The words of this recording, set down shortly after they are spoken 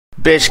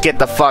Bitch, get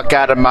the fuck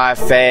out of my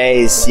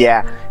face,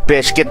 yeah.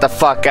 Bitch, get the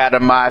fuck out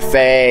of my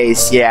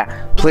face,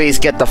 yeah. Please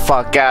get the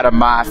fuck out of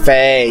my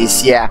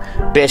face, yeah.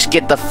 Bitch,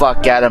 get the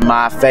fuck out of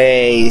my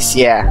face,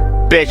 yeah.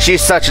 Bitch, you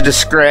such a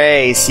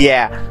disgrace,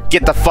 yeah.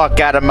 Get the fuck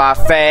out of my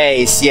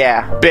face,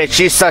 yeah. Bitch,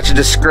 you such a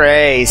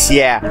disgrace,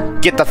 yeah.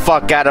 Get the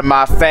fuck out of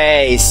my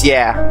face,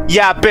 yeah.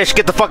 Yeah, bitch,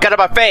 get the fuck out of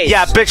my face.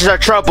 Yeah, bitches are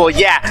trouble,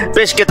 yeah.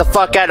 Bitch, get the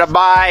fuck out of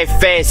my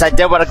face. I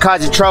didn't want to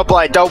cause you trouble,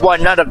 I don't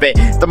want none of it.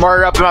 The more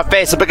you're up in my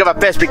face, the bigger my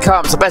fist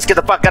becomes. So best get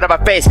the fuck out of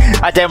my face.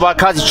 I didn't want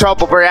to cause you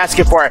trouble, but you're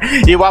asking for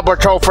it. You want more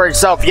trouble for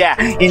yourself, yeah.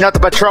 You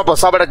nothing but trouble,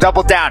 so I'm gonna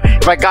double down.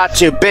 If I got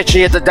to, bitch,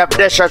 you hit the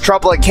definition of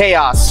trouble and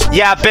chaos.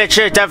 Yeah, bitch,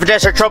 you hit the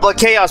definition of trouble and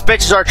chaos.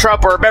 Bitches are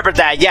trouble, remember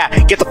that, yeah.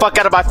 Get the fuck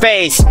out of my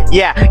face,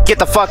 yeah. Get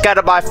the fuck out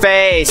of my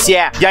face,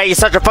 yeah. Yeah, you're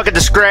such a fucking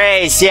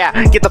disgrace,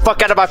 yeah. Get the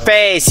fuck out of my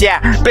face,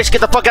 yeah. Bitch,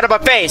 get the fuck out of my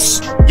face.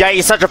 Yeah,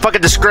 you're such a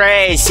fucking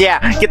disgrace,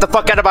 yeah. Get the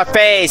fuck out of my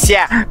face,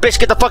 yeah. Bitch,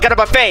 get the fuck out of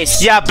my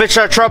face. Yeah, bitches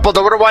are trouble,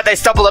 no wonder why they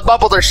stumble and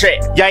bubble their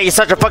shit. Yeah, you're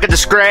such a fucking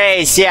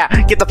disgrace, yeah.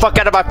 Get the fuck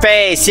out of my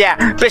face, yeah.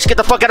 Bitch, get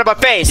the fuck out of my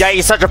face. Yeah,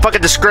 you're such a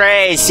fucking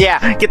disgrace,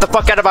 yeah. Get the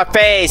fuck out of my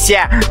face,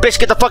 yeah. Bitch,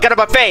 get the fuck out of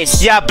my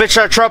face. Yeah,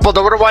 bitches are trouble,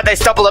 no wonder why they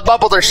stumble and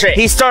bubble their shit.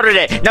 He started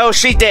it, no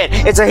she did.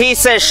 It's a he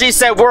said, she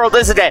said world,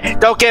 isn't it?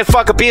 Don't get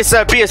fuck abuse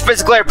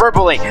physically or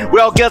verbally. We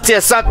all guilty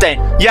of something.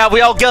 Yeah,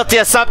 we all guilty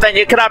of something.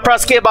 You cannot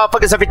prosecute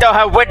motherfuckers if you don't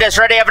have witness,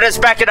 ready evidence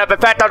backing up. In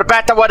fact, I'm to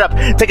back that one up.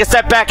 Take a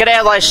step back and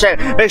analyze shit.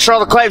 Make sure all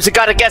the claims you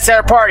got against the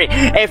other party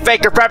ain't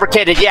fake or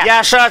fabricated.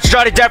 Yeah, shout out to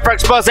Johnny Depp for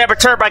exposing Amber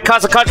Turd by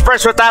causing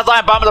controversy with that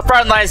line, bombing the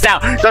front lines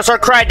down. Don't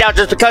start crying down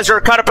just because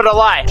you're caught up in a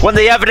lie. When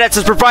the evidence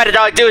is provided,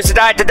 all you do is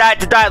deny.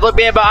 Look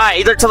me in my eye.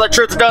 Either tell the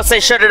truth or don't say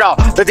shit at all.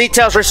 The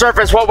details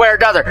resurface one way or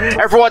another.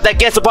 Everyone that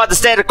gets upon the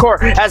stand of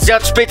court has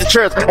to speak the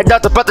truth and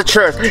nothing but the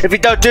truth. If you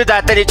don't do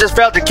that, then you just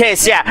failed your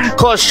case. Yeah,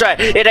 close shut.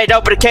 It ain't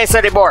open a case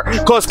anymore.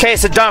 Close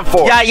case and done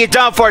for. Yeah, you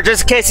done for.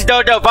 Just in case you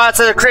don't know, violence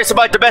has increased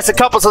among domestic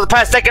couples in the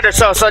past decade or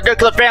so. So a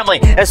nuclear family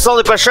is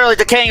slowly but surely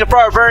decaying in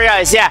front of our very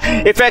eyes. Yeah,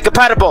 if you're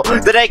incompatible,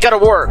 then it ain't gonna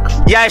work.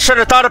 Yeah, I should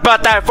have thought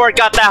about that before I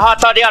got that hot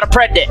Tatiana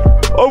pregnant.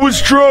 I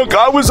was drunk.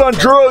 I was on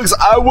drugs.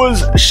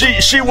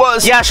 She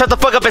was. Yeah, shut the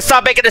fuck up and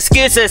stop making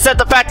excuses. Accept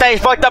the fact that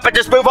he's fucked up and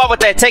just move on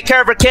with it. Take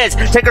care of her kids.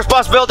 Take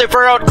responsibility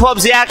for her own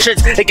clumsy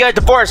actions and get a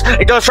divorce.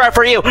 It goes right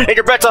for you and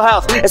your mental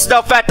health. It's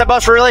no fact that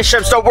most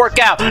relationships don't work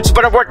out. So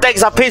better work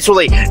things out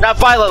peacefully, not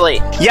violently.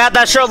 Yeah,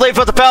 that sure leave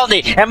with a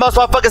felony. And most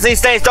motherfuckers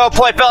these days don't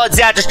employ felons.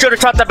 Yeah, just shoot or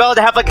chop the melon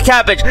to have like a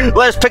cabbage,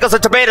 lettuce, pickles,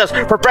 and tomatoes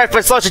for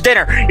breakfast, lunch, and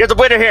dinner. You're the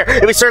winner here.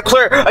 If we steer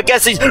clear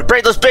against these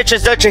brainless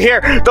bitches, don't you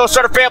hear? Don't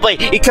start a family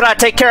you cannot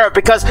take care of,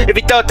 because if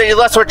you don't, then you're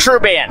less of a true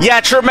man. Yeah,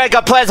 true men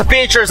got plans and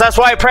futures. That's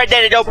why I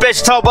impregnated no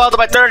bitch till well to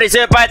my 30s.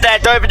 Even by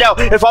that, don't even know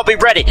if I'll be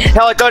ready.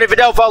 Hell, I don't even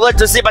know if I'll live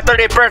to see my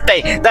 30th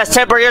birthday. That's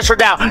 10 more years from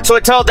now. So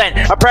until then,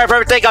 I'm proud of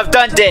everything I've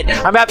done, did.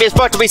 I'm happy as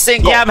fuck to be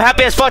single. Yeah, I'm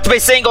happy as fuck to be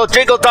single.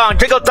 Jingle dong,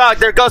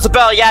 there goes the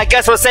bell. Yeah, I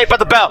guess we're saved by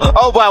the bell.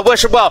 Oh well,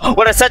 wish it well.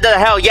 When I said to the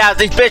hell, yeah,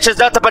 these bitches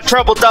nothing but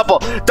trouble,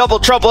 double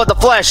trouble in the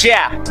flesh.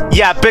 Yeah,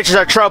 bitches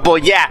are trouble.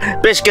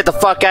 Yeah, bitch, get the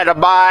fuck out of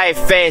my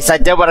face. I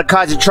didn't want to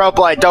cause you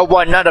trouble, I don't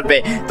want none of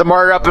it. The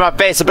more you're up in my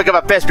face, the bigger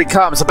my fist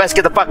becomes. So best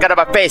get the fuck out of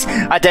my face.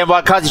 I didn't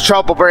want to cause you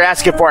trouble, but you're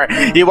asking for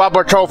it. You want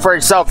more trouble for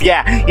yourself,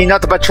 yeah. You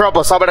nothing but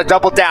trouble, so I'm gonna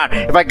double down.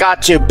 If I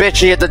got to,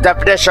 bitch, you hit the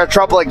definition of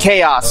trouble and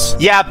chaos.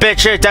 Yeah,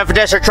 bitch, you hit the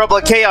definition of trouble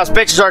and chaos.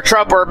 Bitches are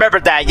trouble, remember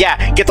that,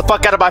 yeah. Get the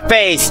fuck out of my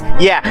face,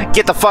 yeah.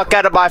 Get the fuck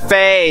out of my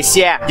face,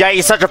 yeah. Yeah,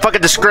 you're such a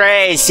fucking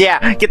disgrace,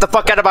 yeah. Get the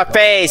fuck out of my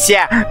face,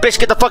 yeah. Bitch,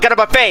 get the fuck out of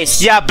my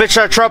face. Yeah,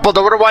 bitches are trouble,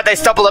 no wonder why they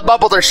stumble and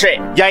bubble their shit.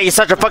 Yeah, you're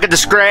such a fucking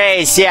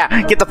disgrace,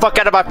 yeah. Get the fuck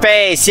out of my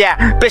face,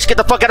 yeah. Bitch, get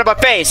the fuck out of my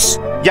face.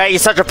 Yeah, you're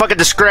such a fucking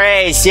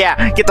disgrace,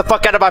 yeah. Get the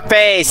fuck out of my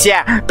face,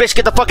 yeah. Bitch,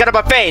 get the fuck out of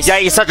my face. Yeah,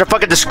 you're such a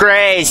fucking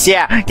disgrace,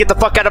 yeah. Get the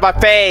fuck out of my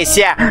face,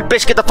 yeah.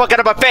 Bitch, get the fuck out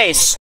of my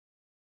face.